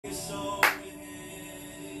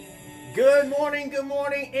Good morning,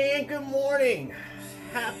 and good morning.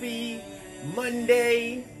 Happy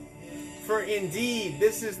Monday. For indeed,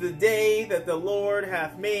 this is the day that the Lord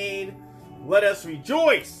hath made. Let us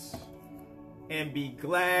rejoice and be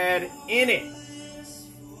glad in it.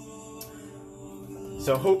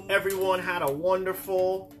 So hope everyone had a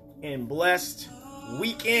wonderful and blessed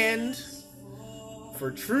weekend.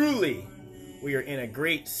 For truly, we are in a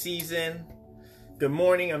great season. Good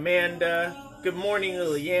morning, Amanda. Good morning,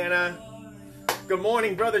 Liliana. Good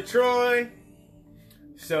morning, Brother Troy.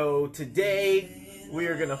 So today we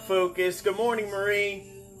are going to focus. Good morning, Marie.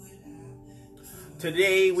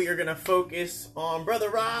 Today we are going to focus on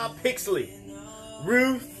Brother Rob Pixley.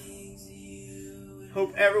 Ruth.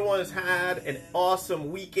 Hope everyone has had an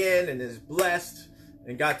awesome weekend and is blessed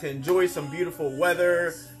and got to enjoy some beautiful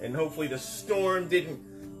weather. And hopefully the storm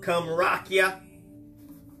didn't come rock ya.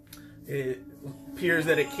 It appears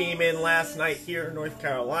that it came in last night here in North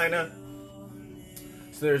Carolina.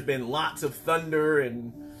 So there's been lots of thunder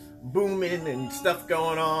and booming and stuff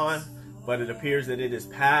going on, but it appears that it is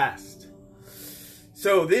past.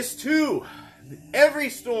 So this too, every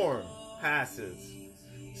storm passes.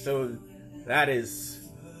 So that is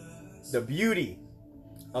the beauty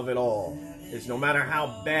of it all, is no matter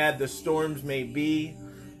how bad the storms may be,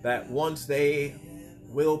 that once they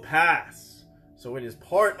will pass. So it is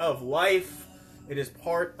part of life. It is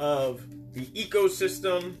part of the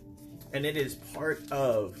ecosystem, and it is part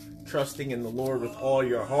of trusting in the Lord with all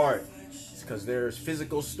your heart. It's because there's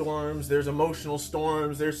physical storms, there's emotional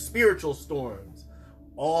storms, there's spiritual storms.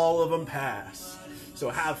 All of them pass. So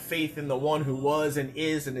have faith in the one who was and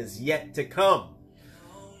is yet to come,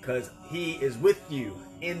 because he is with you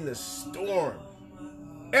in the storm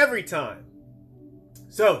every time.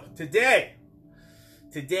 So today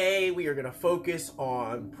we are going to focus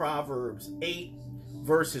on Proverbs 8,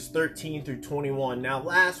 verses 13 through 21. Now,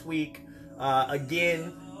 last week,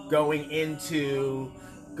 again, going into,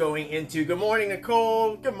 good morning,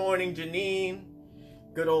 Nicole. Good morning, Janine.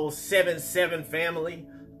 Good old 7-7 family.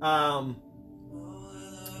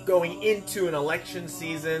 Going into an election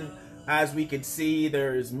season, as we can see,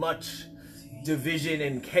 there is much division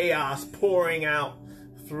and chaos pouring out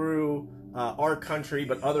through our country,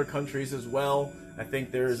 but other countries as well. I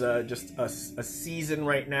think there's just a season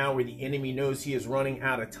right now where the enemy knows he is running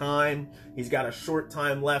out of time. He's got a short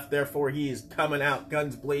time left, therefore he is coming out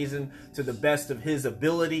guns blazing to the best of his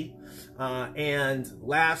ability. And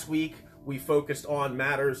last week we focused on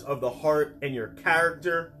matters of the heart and your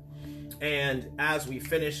character. And as we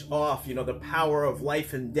finish off, you know, the power of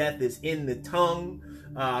life and death is in the tongue.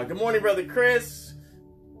 Good morning, Brother Chris.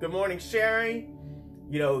 Good morning, Sherry.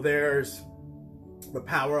 You know, there's the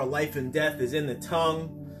power of life and death is in the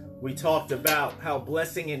tongue. We talked about how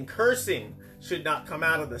blessing and cursing should not come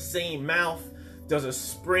out of the same mouth. Does a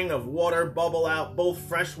spring of water bubble out both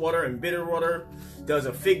fresh water and bitter water? Does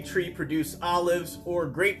a fig tree produce olives or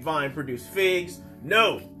grapevine produce figs?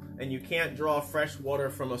 No. And you can't draw fresh water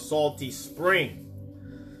from a salty spring.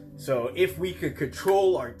 So if we could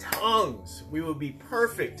control our tongues, we would be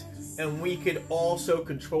perfect. And we could also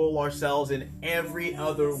control ourselves in every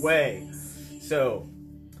other way. So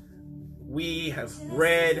we have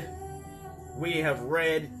read,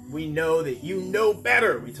 we know that you know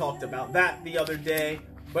better. We talked about that the other day.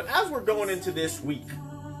 But as we're going into this week,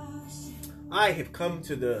 I have come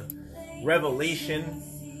to the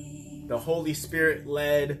revelation, the Holy Spirit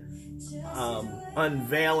led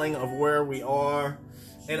unveiling of where we are.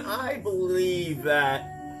 And I believe that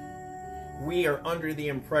we are under the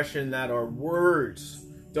impression that our words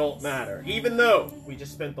don't matter, even though we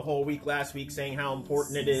just spent the whole week last week saying how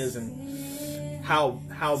important it is and how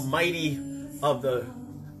mighty of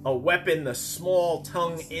a weapon the small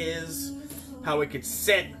tongue is, how it could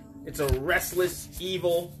set. It's a restless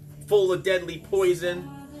evil full of deadly poison.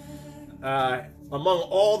 Among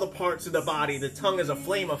all the parts of the body, the tongue is a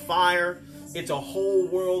flame of fire. It's a whole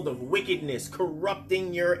world of wickedness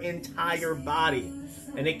corrupting your entire body,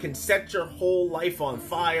 and it can set your whole life on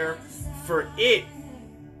fire, for it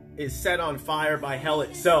is set on fire by hell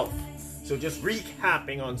itself. So just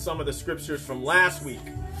recapping on some of the scriptures from last week.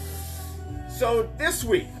 So this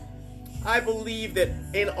week, I believe that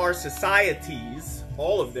in our societies,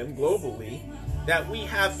 all of them globally, that we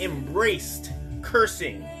have embraced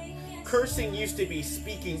cursing. Cursing used to be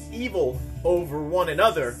speaking evil over one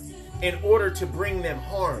another in order to bring them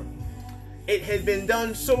harm. It had been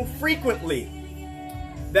done so frequently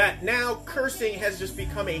that now cursing has just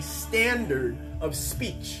become a standard of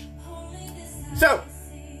speech. So,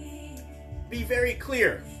 be very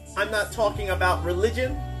clear. I'm not talking about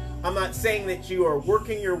religion. I'm not saying that you are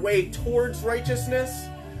working your way towards righteousness,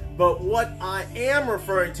 But what I am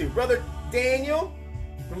referring to, Brother Daniel,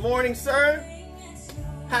 good morning, sir.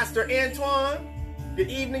 Pastor Antoine,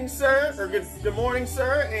 good evening, sir, or good morning,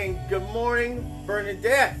 sir, and good morning,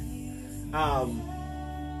 Bernadette.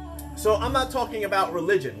 So I'm not talking about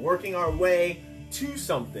religion, working our way to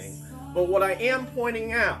something, but what I am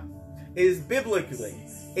pointing out is biblically,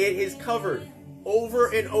 it is covered over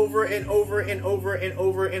and over and over and over and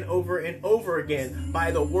over and over and over again by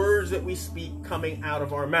the words that we speak coming out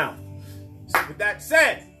of our mouth. So with that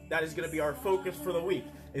said, that is going to be our focus for the week,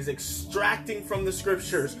 is extracting from the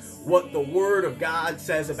scriptures what the Word of God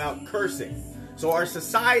says about cursing. So our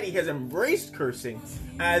society has embraced cursing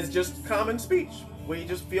as just common speech. We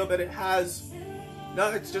just feel that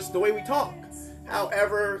it's just the way we talk.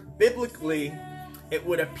 However, biblically, it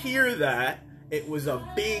would appear that it was a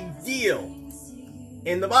big deal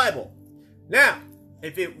in the Bible. Now,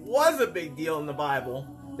 if it was a big deal in the Bible,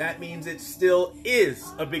 that means it still is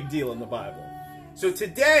a big deal in the Bible. So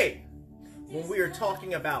today, when we are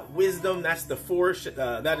talking about wisdom, that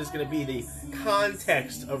is going to be the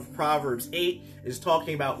context of Proverbs 8, is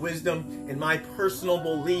talking about wisdom. In my personal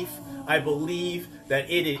belief, I believe that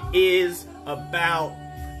it is about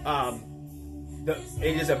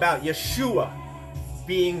Yeshua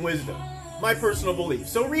being wisdom. My personal belief.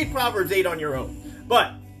 So read Proverbs 8 on your own.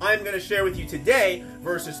 But I'm going to share with you today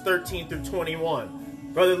verses 13 through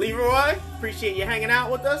 21. Brother Leroy, appreciate you hanging out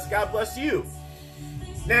with us. God bless you.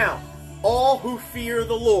 Now, all who fear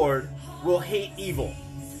the Lord will hate evil.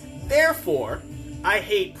 Therefore, I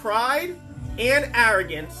hate pride and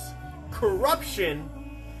arrogance, corruption,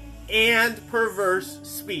 and perverse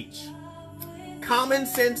speech. Common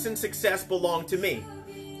sense and success belong to me.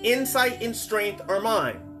 Insight and strength are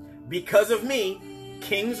mine. Because of me,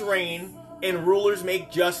 kings reign and rulers make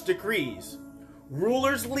just decrees.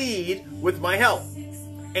 Rulers lead with my help,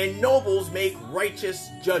 and nobles make righteous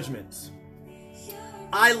judgments.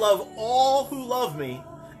 I love all who love me,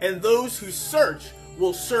 and those who search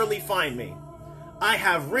will surely find me. I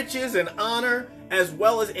have riches and honor, as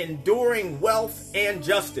well as enduring wealth and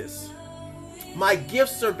justice. My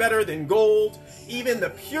gifts are better than gold, even the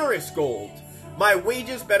purest gold. My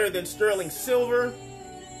wages better than sterling silver.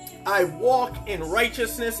 I walk in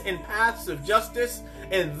righteousness and paths of justice,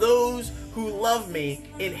 and those who love me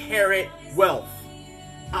inherit wealth.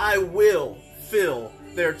 I will fill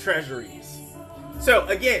their treasuries. So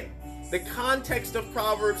again, the context of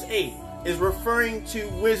Proverbs 8 is referring to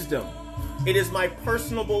wisdom. It is my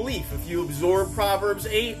personal belief. If you absorb Proverbs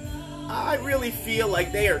 8, I really feel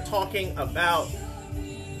like they are talking about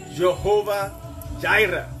Jehovah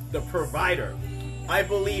Jireh, the provider. I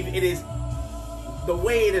believe it is the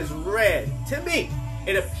way it is read. To me,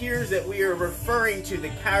 it appears that we are referring to the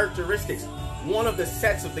characteristics, one of the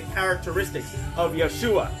sets of the characteristics of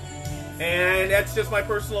Yeshua. And that's just my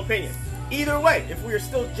personal opinion. Either way, if we are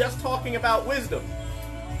still just talking about wisdom,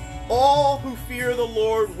 all who fear the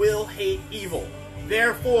Lord will hate evil.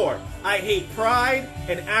 Therefore, I hate pride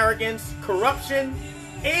and arrogance, corruption,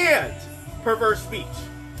 and perverse speech.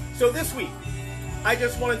 So this week, I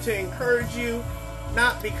just wanted to encourage you,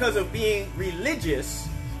 not because of being religious,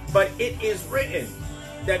 but it is written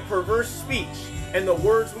that perverse speech and the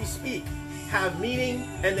words we speak have meaning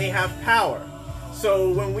and they have power. So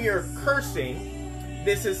when we are cursing,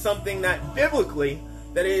 this is something that biblically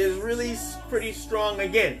that it is really pretty strong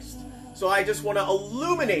against. So I just want to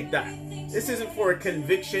illuminate that. This isn't for a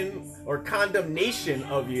conviction or condemnation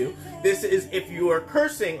of you. This is if you are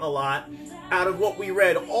cursing a lot. Out of what we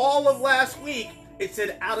read all of last week, it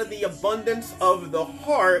said out of the abundance of the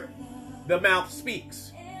heart, the mouth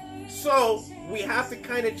speaks. So we have to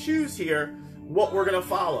kind of choose here what we're going to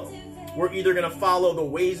follow. We're either going to follow the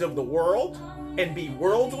ways of the world and be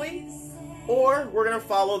worldly, or we're going to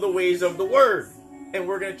follow the ways of the Word, and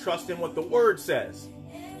we're going to trust in what the Word says.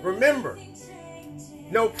 Remember,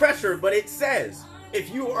 no pressure, but it says,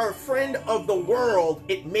 if you are a friend of the world,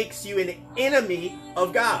 it makes you an enemy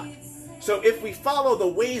of God. So if we follow the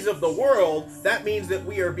ways of the world, that means that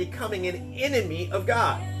we are becoming an enemy of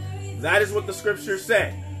God. That is what the scriptures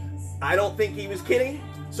say. I don't think he was kidding,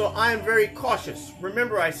 so I am very cautious.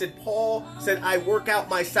 Remember, I said, Paul said, I work out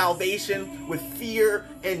my salvation with fear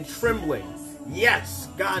and trembling. Yes,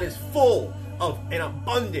 God is full of and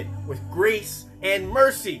abundant with grace and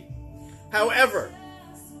mercy. However,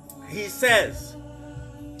 he says,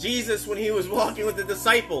 Jesus, when he was walking with the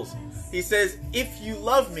disciples, he says, if you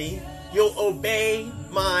love me, you'll obey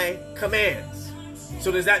my commands.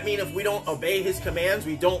 So does that mean if we don't obey his commands,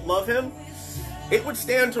 we don't love him? It would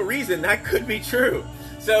stand to reason that could be true.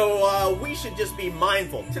 So we should just be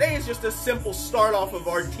mindful. Today is just a simple start off of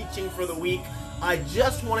our teaching for the week. I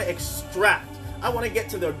just want to extract I want to get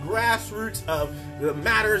to the grassroots of the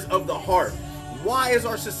matters of the heart. Why is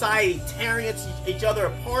our society tearing each other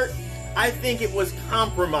apart? I think it was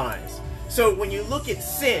compromise. So when you look at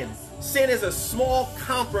sin, sin is a small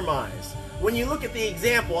compromise. When you look at the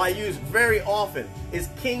example I use very often is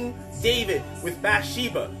King David with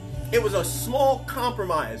Bathsheba. It was a small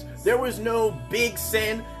compromise. There was no big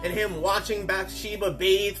sin in him watching Bathsheba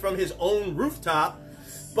bathe from his own rooftop.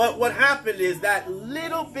 But what happened is that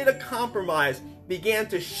little bit of compromise began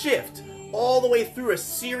to shift all the way through a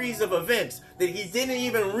series of events that he didn't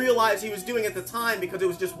even realize he was doing at the time, because it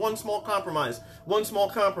was just one small compromise, one small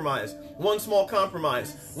compromise, one small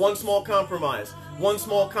compromise, one small compromise, one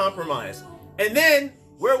small compromise. And then,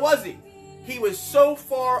 where was he? He was so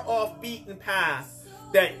far off beaten path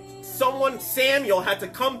that Samuel had to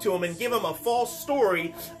come to him and give him a false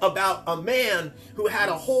story about a man who had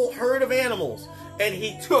a whole herd of animals. And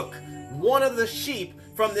he took one of the sheep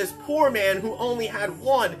from this poor man who only had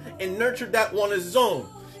one and nurtured that one as his own.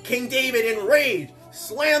 King David, enraged,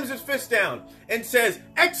 slams his fist down and says,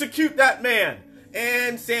 "Execute that man."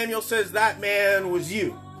 And Samuel says, "That man was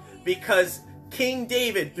you." Because King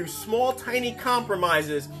David, through small, tiny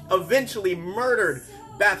compromises, eventually murdered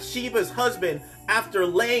Bathsheba's husband after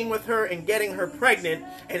laying with her and getting her pregnant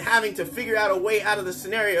and having to figure out a way out of the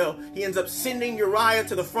scenario. He ends up sending Uriah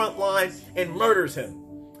to the front line and murders him.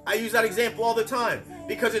 I use that example all the time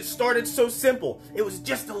because it started so simple. It was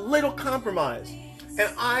just a little compromise. And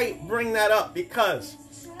I bring that up because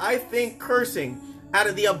I think cursing, out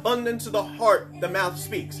of the abundance of the heart, the mouth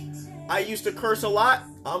speaks. I used to curse a lot.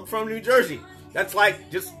 I'm from New Jersey. That's like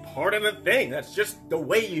just part of the thing. That's just the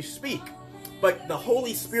way you speak. But the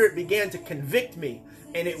Holy Spirit began to convict me,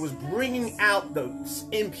 and it was bringing out the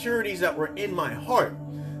impurities that were in my heart.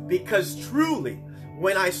 Because truly,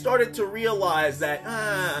 when I started to realize that,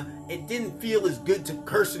 it didn't feel as good to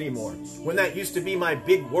curse anymore, when that used to be my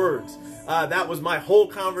big words. That was my whole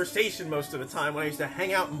conversation most of the time when I used to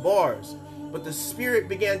hang out in bars. But the Spirit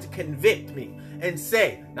began to convict me and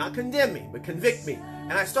say, not condemn me, but convict me.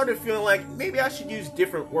 And I started feeling like maybe I should use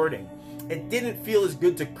different wording. It didn't feel as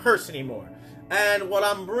good to curse anymore. And what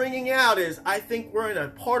I'm bringing out is, I think we're in a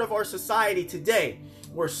part of our society today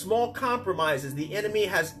where small compromises, the enemy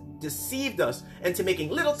has deceived us into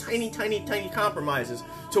making little tiny compromises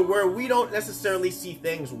to where we don't necessarily see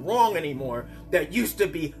things wrong anymore that used to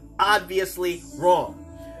be obviously wrong.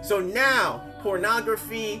 So now,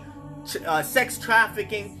 pornography, sex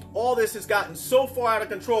trafficking, all this has gotten so far out of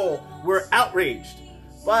control, we're outraged.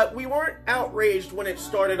 But we weren't outraged when it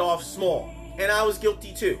started off small. And I was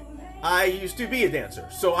guilty too. I used to be a dancer,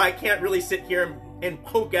 so I can't really sit here and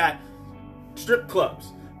poke at strip clubs.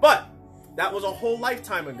 But that was a whole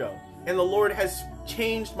lifetime ago, and the Lord has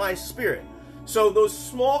changed my spirit. So those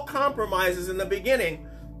small compromises in the beginning,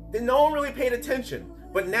 no one really paid attention.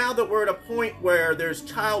 But now that we're at a point where there's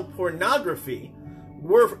child pornography,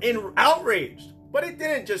 we're outraged. But it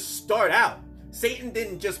didn't just start out. Satan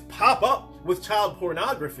didn't just pop up with child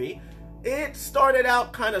pornography. It started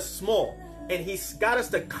out kind of small. And he's got us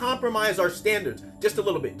to compromise our standards just a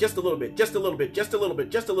little bit, just a little bit, just a little bit, just a little bit,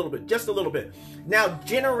 just a little bit, just a little bit. Now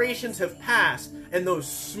generations have passed, and those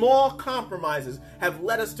small compromises have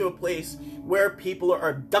led us to a place where people are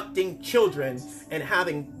abducting children and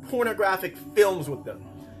having pornographic films with them.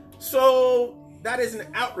 So that is an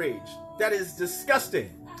outrage. That is disgusting.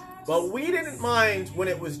 But we didn't mind when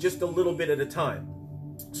it was just a little bit at a time.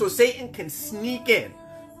 So Satan can sneak in.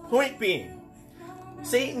 Point being,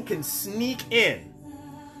 Satan can sneak in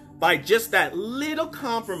by just that little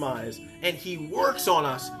compromise, and he works on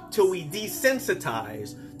us till we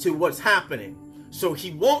desensitize to what's happening. So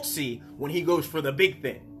he won't see when he goes for the big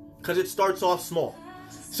thing, because it starts off small.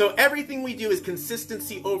 So everything we do is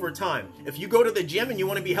consistency over time. If you go to the gym and you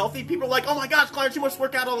want to be healthy, people are like, "Oh my gosh, Clarence, you must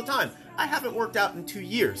work out all the time." I haven't worked out in 2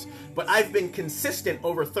 years, but I've been consistent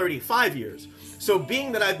over 35 years. So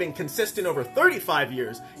being that I've been consistent over 35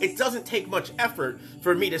 years, it doesn't take much effort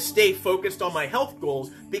for me to stay focused on my health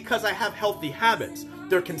goals because I have healthy habits.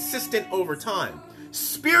 They're consistent over time.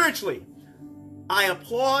 Spiritually, I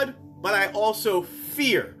applaud, but I also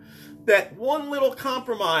fear that one little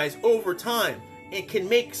compromise over time, it can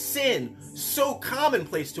make sin so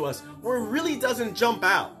commonplace to us where it really doesn't jump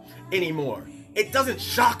out anymore. It doesn't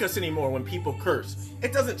shock us anymore when people curse.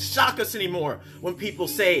 It doesn't shock us anymore when people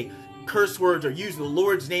say curse words or use the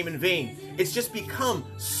Lord's name in vain. It's just become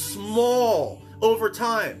small over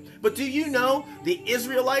time. But do you know the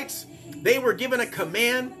Israelites, they were given a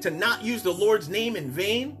command to not use the Lord's name in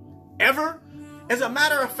vain ever? As a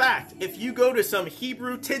matter of fact, if you go to some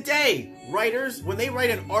Hebrew Today writers, when they write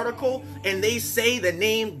an article and they say the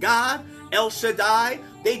name God, El Shaddai,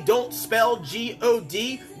 they don't spell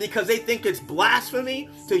G-O-D because they think it's blasphemy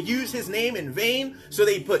to use his name in vain. So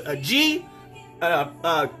they put a G,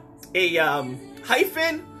 a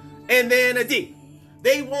hyphen, and then a D.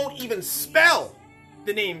 They won't even spell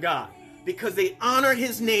the name God because they honor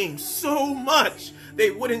his name so much.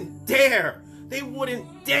 They wouldn't dare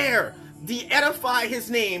de-edify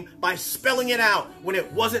his name by spelling it out when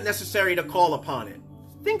it wasn't necessary to call upon it.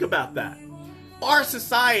 Think about that. Our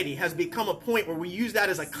society has become a point where we use that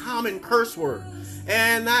as a common curse word.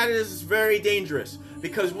 And that is very dangerous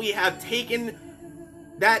because we have taken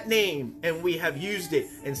that name and we have used it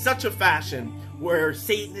in such a fashion where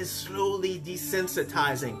Satan is slowly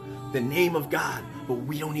desensitizing the name of God, but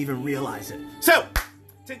we don't even realize it. So,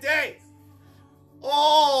 today,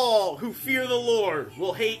 all who fear the Lord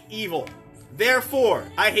will hate evil. Therefore,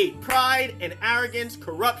 I hate pride and arrogance,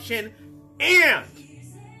 corruption, and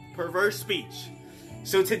perverse speech.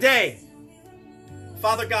 So today,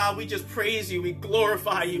 Father God, we just praise you, we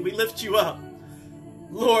glorify you, we lift you up.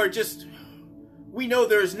 Lord, we know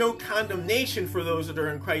there is no condemnation for those that are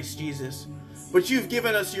in Christ Jesus. But you've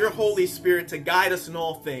given us your Holy Spirit to guide us in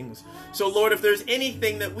all things. So, Lord, if there's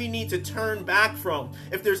anything that we need to turn back from,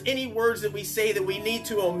 if there's any words that we say that we need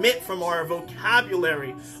to omit from our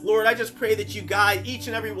vocabulary, Lord, I just pray that you guide each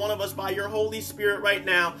and every one of us by your Holy Spirit right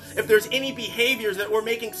now. If there's any behaviors that we're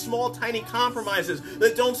making small, tiny compromises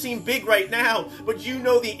that don't seem big right now, but you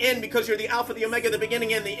know the end because you're the Alpha, the Omega, the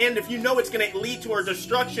beginning, and the end. If you know it's going to lead to our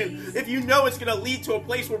destruction, if you know it's going to lead to a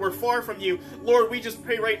place where we're far from you, Lord, we just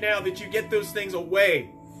pray right now that you get those things away.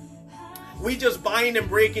 We just bind and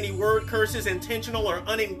break any word curses, intentional or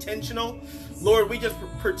unintentional. Lord, we just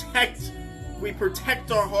protect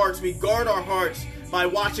our hearts, we guard our hearts by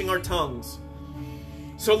watching our tongues.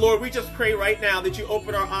 So Lord, we just pray right now that you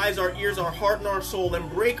open our eyes, our ears, our heart, and our soul, and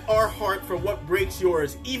break our heart for what breaks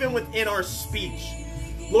yours, even within our speech.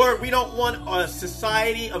 Lord, we don't want a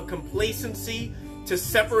society of complacency to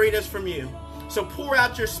separate us from you. So pour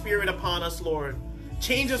out your Spirit upon us, Lord.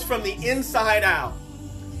 Change us from the inside out.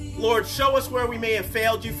 Lord, show us where we may have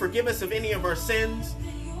failed you. Forgive us of any of our sins.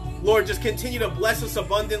 Lord, just continue to bless us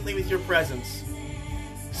abundantly with your presence.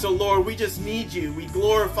 So, Lord, we just need you. We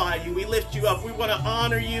glorify you. We lift you up. We want to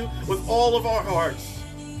honor you with all of our hearts.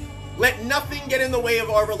 Let nothing get in the way of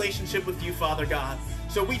our relationship with you, Father God.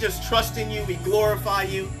 So we just trust in you. We glorify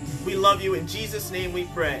you. We love you. In Jesus' name we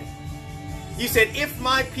pray. You said, if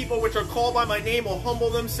my people which are called by my name will humble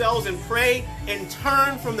themselves and pray and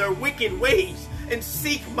turn from their wicked ways and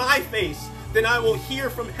seek my face, then I will hear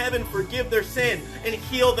from heaven, forgive their sin, and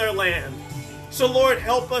heal their land. So Lord,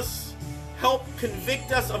 help us. Help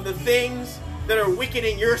convict us of the things that are wicked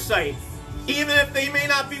in your sight, even if they may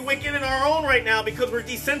not be wicked in our own right now because we're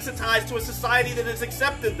desensitized to a society that has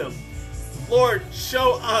accepted them. Lord,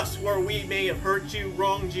 show us where we may have hurt you,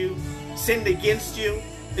 wronged you, sinned against you.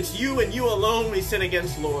 It's you and you alone we sin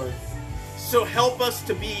against, Lord. So help us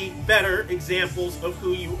to be better examples of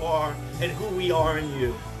who you are and who we are in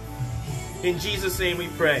you. In Jesus' name we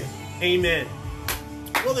pray. Amen.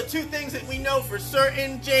 Well, the two things that we know for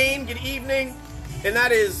certain, Jane, good evening, and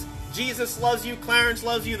that is Jesus loves you, Clarence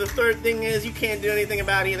loves you. The third thing is you can't do anything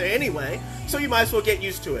about either anyway, so you might as well get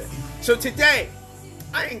used to it. So today,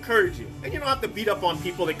 I encourage you, and you don't have to beat up on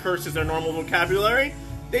people that curse as their normal vocabulary.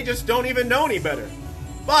 They just don't even know any better.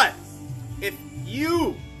 But if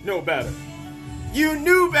you know better, you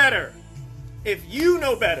knew better. If you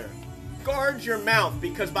know better, guard your mouth,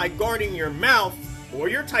 because by guarding your mouth or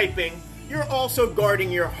your typing, you're also guarding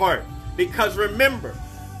your heart. Because remember,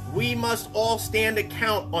 we must all stand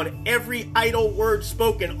account on every idle word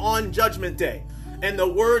spoken on Judgment Day. And the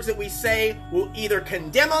words that we say will either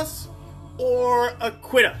condemn us or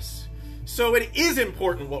acquit us. So it is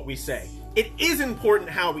important what we say. It is important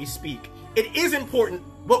how we speak. It is important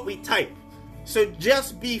what we type. So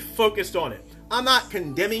just be focused on it. I'm not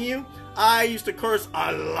condemning you. I used to curse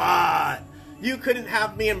a lot. You couldn't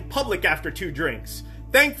have me in public after 2 drinks.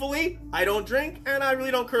 Thankfully, I don't drink, and I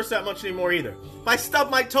really don't curse that much anymore either. If I stub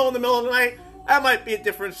my toe in the middle of the night, that might be a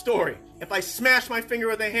different story. If I smash my finger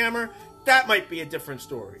with a hammer, that might be a different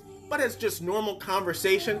story. But as just normal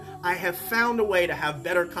conversation, I have found a way to have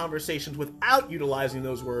better conversations without utilizing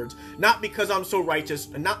those words. Not because I'm so righteous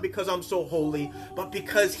and not because I'm so holy, but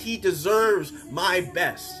because he deserves my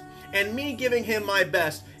best. And me giving him my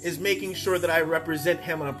best is making sure that I represent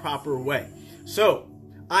him in a proper way. So,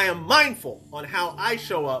 I am mindful on how I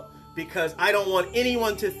show up because I don't want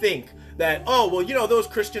anyone to think that, oh, well, you know, those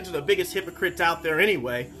Christians are the biggest hypocrites out there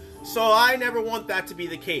anyway. So I never want that to be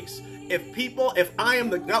the case. If I am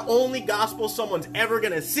the only gospel someone's ever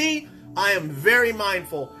going to see, I am very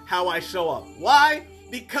mindful how I show up. Why?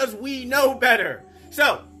 Because we know better.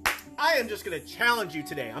 So, I am just going to challenge you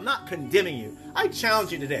today. I'm not condemning you. I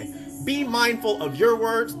challenge you today. Be mindful of your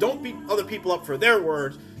words. Don't beat other people up for their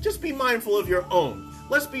words. Just be mindful of your own.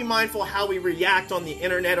 Let's be mindful how we react on the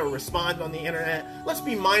internet or respond on the internet. Let's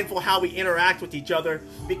be mindful how we interact with each other,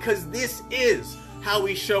 because this is how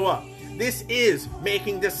we show up. This is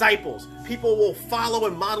making disciples. People will follow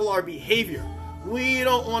and model our behavior. We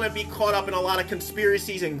don't want to be caught up in a lot of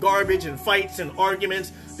conspiracies and garbage and fights and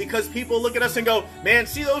arguments, because people look at us and go, man,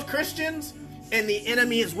 see those Christians? And the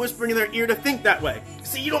enemy is whispering in their ear to think that way.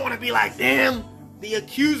 See, you don't want to be like them, the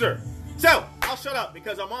accuser. So, I'll shut up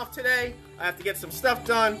because I'm off today. I have to get some stuff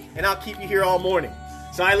done, and I'll keep you here all morning.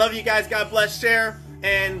 So I love you guys. God bless, share,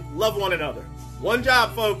 and love one another. One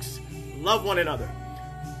job, folks. Love one another.